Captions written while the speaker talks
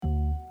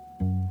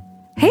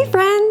Hey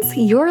friends,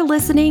 you're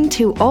listening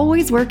to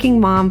Always Working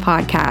Mom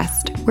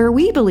podcast, where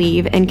we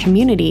believe in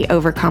community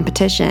over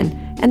competition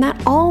and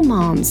that all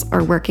moms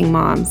are working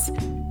moms.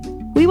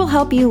 We will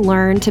help you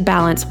learn to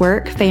balance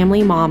work,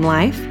 family, mom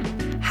life,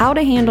 how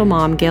to handle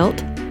mom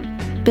guilt,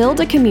 build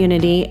a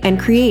community, and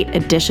create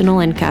additional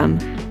income.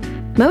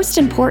 Most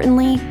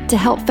importantly, to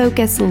help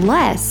focus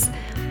less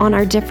on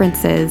our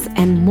differences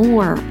and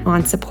more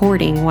on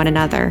supporting one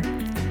another.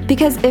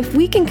 Because if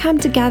we can come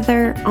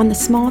together on the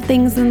small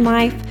things in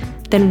life,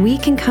 then we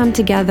can come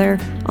together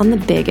on the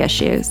big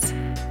issues.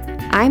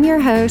 I'm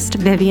your host,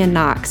 Vivian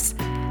Knox,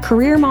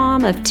 career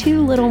mom of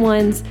 2 little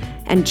ones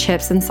and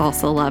chips and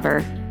salsa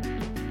lover.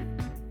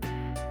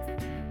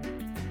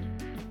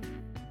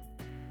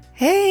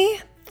 Hey,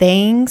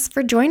 thanks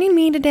for joining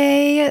me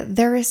today.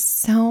 There is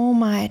so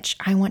much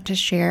I want to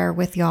share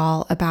with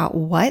y'all about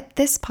what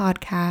this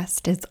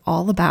podcast is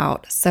all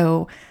about.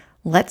 So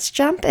let's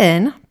jump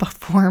in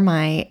before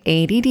my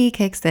ADD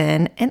kicks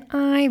in and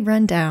I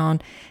run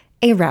down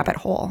a rabbit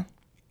hole.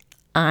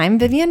 I'm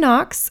Vivian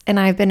Knox, and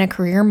I've been a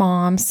career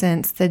mom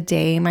since the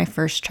day my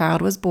first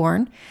child was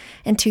born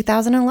in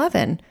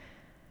 2011.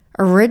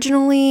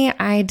 Originally,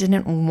 I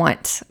didn't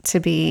want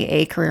to be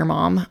a career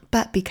mom,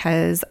 but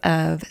because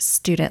of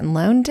student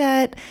loan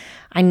debt,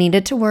 I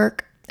needed to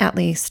work at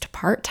least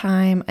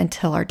part-time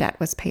until our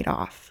debt was paid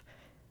off.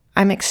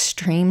 I'm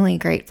extremely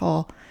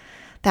grateful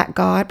that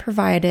God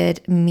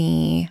provided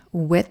me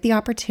with the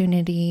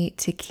opportunity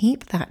to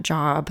keep that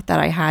job that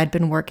I had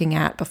been working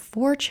at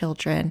before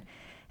children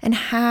and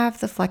have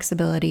the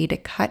flexibility to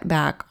cut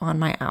back on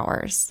my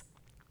hours.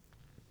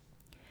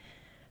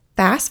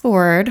 Fast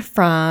forward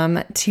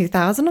from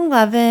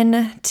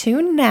 2011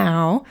 to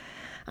now,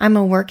 I'm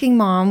a working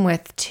mom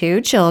with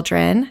 2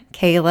 children,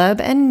 Caleb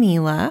and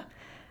Mila.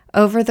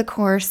 Over the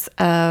course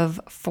of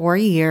 4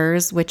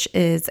 years, which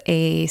is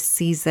a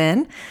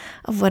season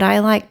of what I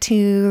like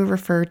to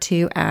refer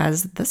to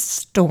as the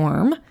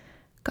storm,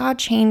 God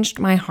changed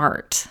my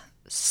heart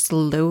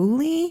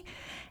slowly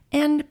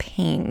and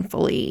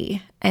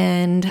painfully,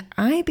 and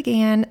I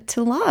began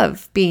to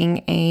love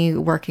being a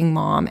working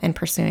mom and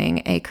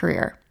pursuing a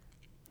career.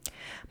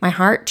 My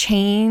heart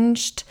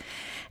changed,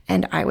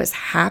 and I was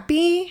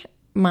happy.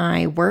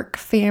 My work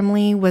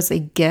family was a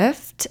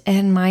gift,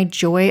 and my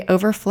joy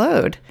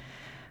overflowed.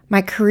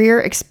 My career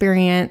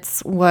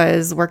experience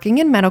was working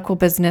in medical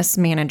business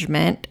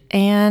management,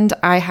 and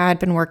I had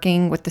been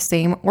working with the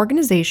same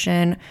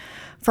organization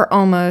for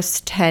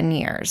almost 10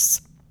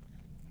 years.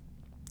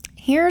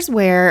 Here's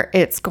where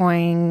it's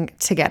going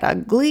to get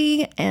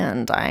ugly,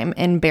 and I'm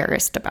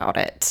embarrassed about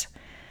it.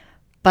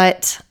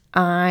 But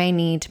I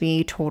need to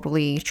be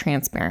totally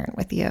transparent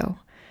with you.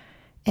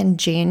 In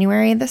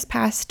January this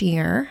past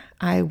year,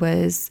 I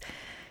was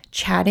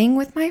chatting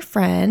with my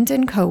friend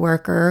and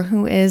coworker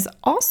who is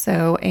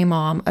also a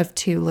mom of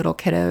 2 little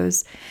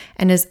kiddos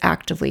and is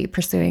actively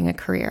pursuing a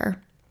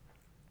career.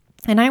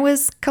 And I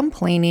was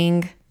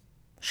complaining,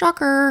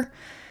 shocker.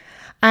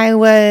 I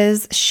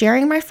was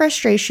sharing my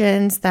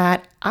frustrations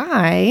that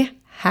I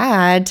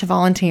had to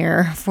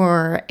volunteer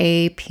for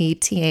a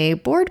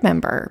PTA board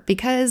member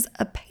because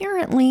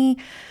apparently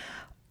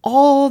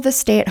all the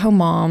stay-at-home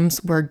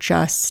moms were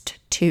just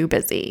too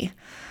busy.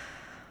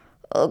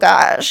 Oh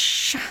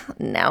gosh,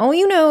 now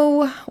you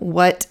know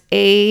what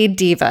a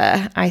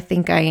diva I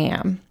think I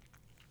am.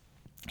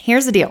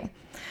 Here's the deal.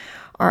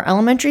 Our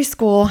elementary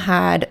school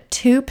had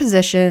 2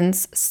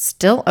 positions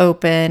still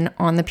open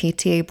on the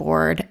PTA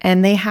board,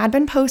 and they had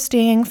been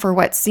posting for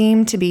what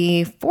seemed to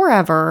be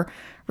forever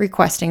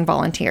requesting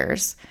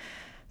volunteers.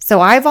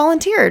 So I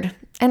volunteered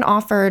and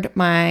offered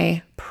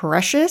my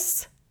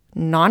precious,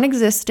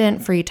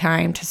 non-existent free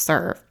time to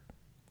serve.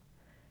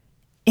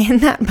 In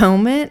that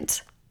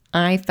moment,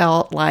 I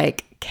felt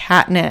like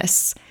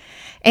Katniss,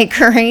 a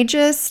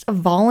courageous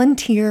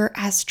volunteer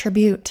as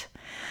tribute.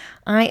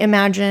 I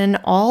imagine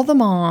all the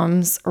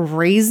moms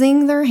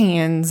raising their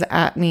hands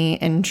at me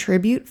in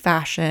tribute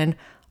fashion,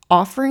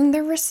 offering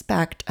the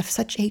respect of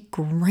such a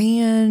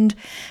grand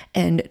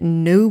and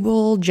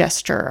noble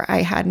gesture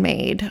I had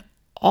made.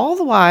 All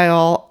the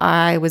while,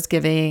 I was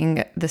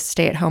giving the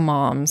stay-at-home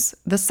moms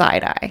the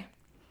side eye.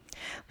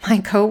 My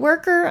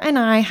coworker and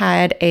I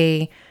had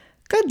a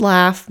good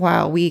laugh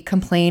while we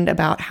complained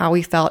about how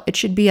we felt it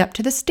should be up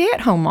to the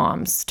stay-at-home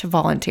moms to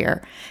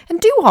volunteer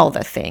and do all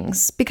the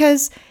things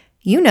because,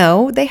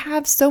 they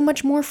have so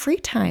much more free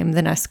time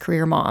than us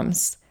career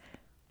moms.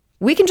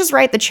 We can just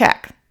write the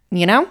check,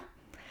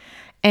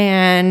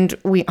 And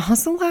we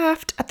also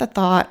laughed at the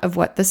thought of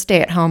what the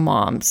stay-at-home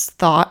moms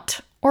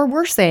thought or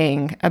were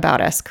saying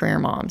about us career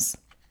moms.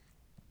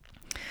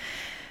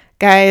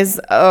 Guys,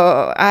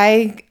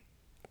 I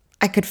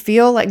could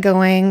feel like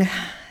going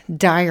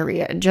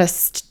diarrhea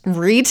just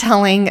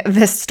retelling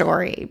this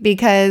story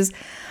because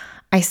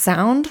I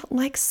sound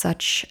like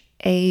such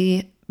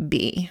a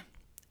bee.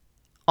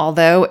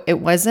 Although it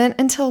wasn't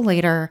until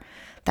later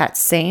that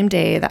same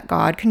day that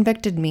God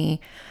convicted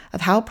me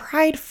of how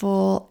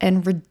prideful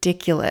and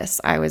ridiculous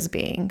I was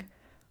being.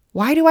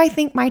 Why do I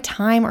think my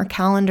time or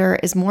calendar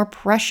is more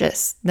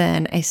precious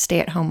than a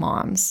stay-at-home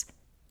mom's?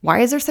 Why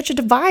is there such a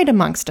divide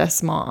amongst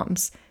us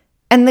moms?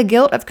 And the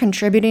guilt of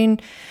contributing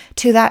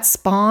to that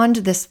spawned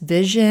this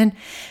vision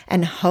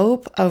and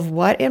hope of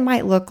what it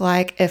might look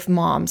like if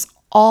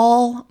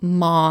all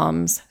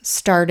moms,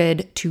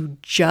 started to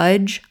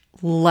judge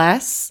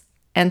less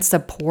and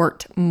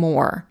support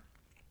more.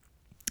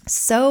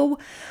 So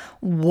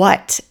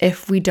what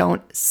if we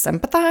don't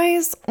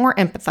sympathize or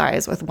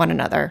empathize with one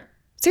another?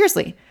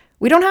 Seriously,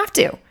 we don't have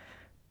to.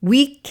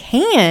 We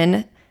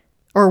can,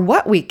 or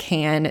what we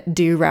can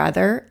do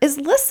rather, is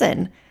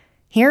listen,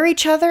 hear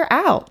each other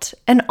out,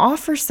 and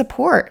offer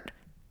support.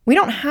 We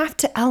don't have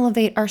to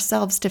elevate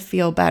ourselves to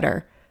feel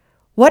better.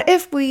 What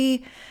if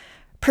we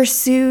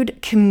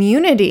pursued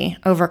community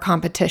over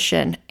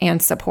competition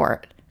and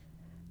support?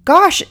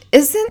 Gosh,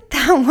 isn't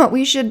that what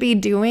we should be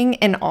doing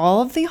in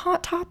all of the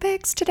hot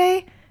topics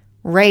today?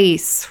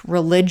 Race,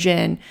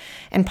 religion,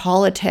 and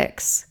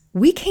politics.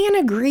 We can't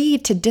agree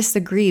to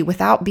disagree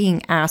without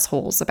being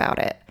assholes about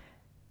it.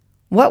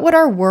 What would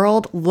our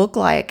world look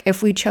like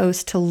if we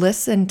chose to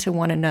listen to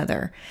one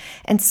another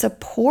and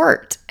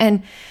support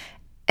and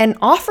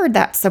offered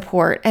that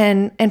support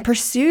and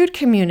pursued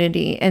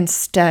community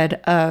instead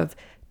of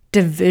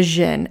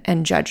division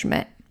and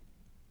judgment?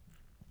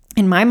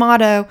 And my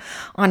motto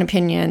on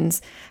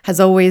opinions has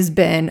always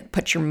been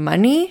put your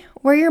money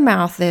where your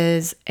mouth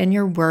is and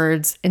your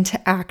words into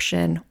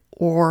action,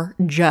 or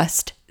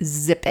just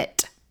zip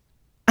it.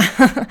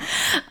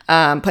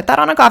 Put that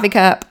on a coffee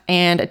cup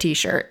and a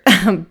t-shirt.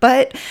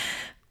 But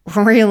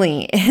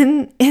really,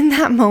 in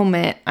that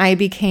moment, I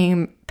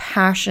became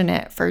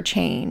passionate for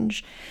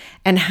change.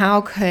 And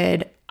how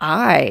could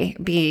I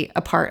be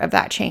a part of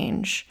that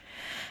change?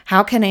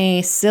 How can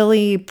a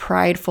silly,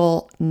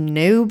 prideful,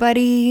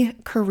 nobody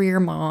career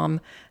mom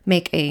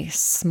make a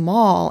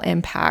small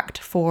impact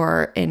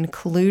for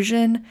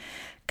inclusion,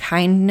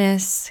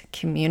 kindness,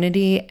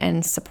 community,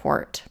 and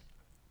support?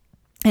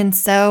 And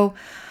so,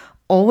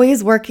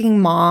 Always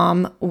Working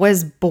Mom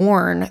was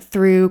born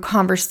through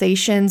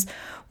conversations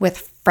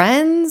with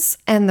friends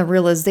and the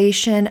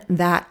realization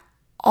that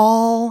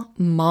all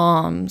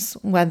moms,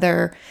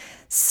 whether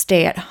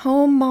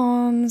stay-at-home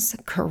moms,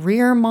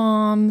 career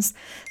moms,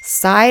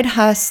 side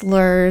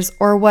hustlers,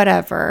 or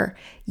whatever,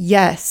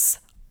 yes,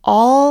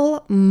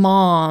 all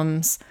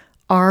moms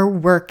are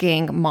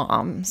working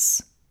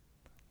moms.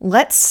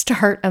 Let's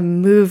start a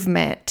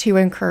movement to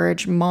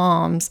encourage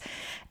moms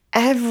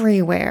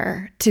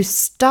everywhere to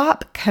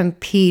stop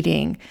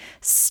competing,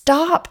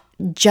 stop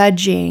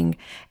judging,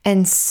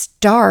 and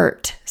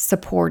start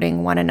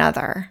supporting one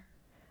another.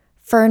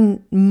 For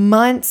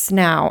months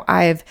now,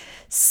 I've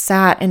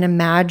sat and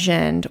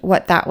imagined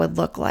what that would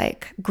look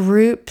like.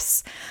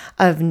 Groups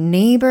of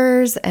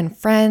neighbors and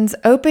friends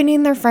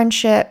opening their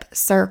friendship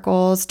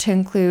circles to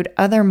include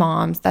other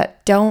moms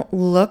that don't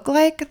look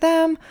like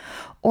them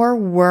or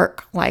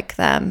work like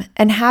them,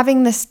 and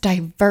having this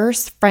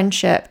diverse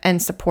friendship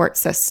and support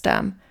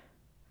system.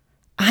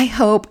 I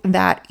hope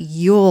that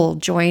you'll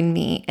join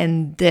me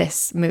in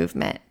this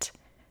movement.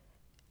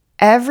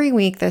 Every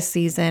week this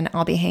season,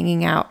 I'll be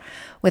hanging out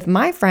with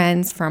my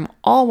friends from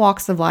all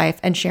walks of life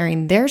and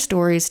sharing their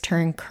stories to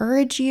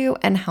encourage you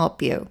and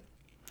help you.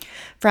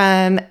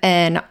 From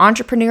an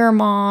entrepreneur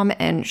mom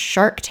and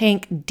Shark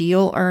Tank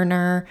deal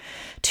earner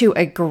to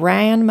a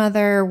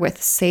grandmother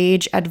with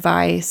sage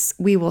advice,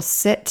 we will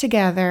sit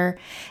together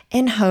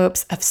in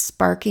hopes of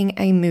sparking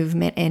a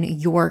movement in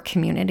your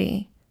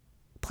community.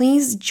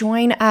 Please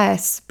join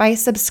us by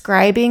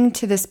subscribing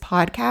to this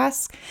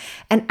podcast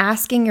and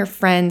asking your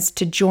friends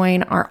to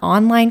join our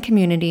online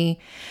community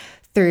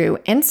through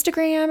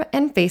Instagram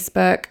and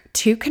Facebook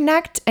to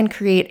connect and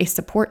create a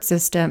support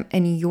system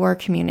in your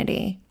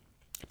community.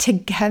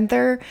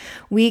 Together,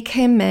 we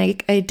can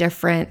make a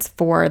difference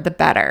for the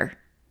better.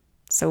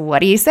 So what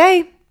do you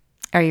say?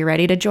 Are you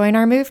ready to join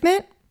our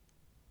movement?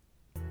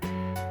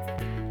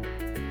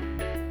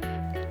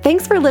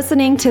 Thanks for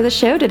listening to the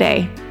show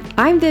today.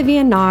 I'm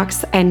Vivian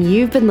Knox, and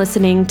you've been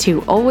listening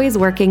to Always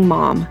Working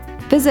Mom.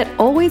 Visit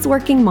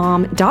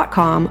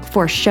alwaysworkingmom.com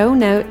for show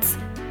notes,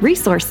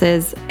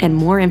 resources, and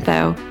more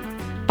info.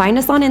 Find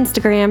us on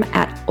Instagram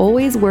at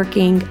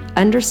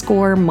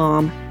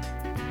alwaysworking_mom.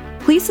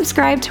 Please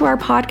subscribe to our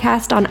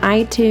podcast on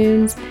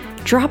iTunes,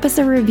 drop us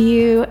a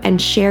review,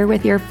 and share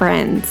with your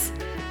friends.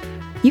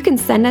 You can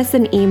send us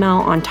an email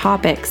on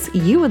topics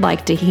you would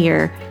like to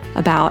hear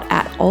about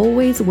at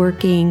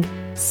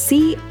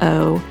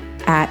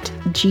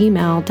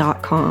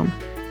alwaysworkingco@gmail.com.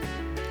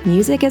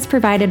 Music is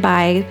provided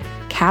by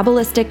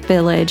Kabbalistic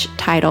Village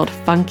titled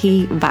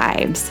Funky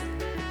Vibes.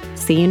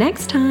 See you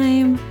next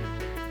time.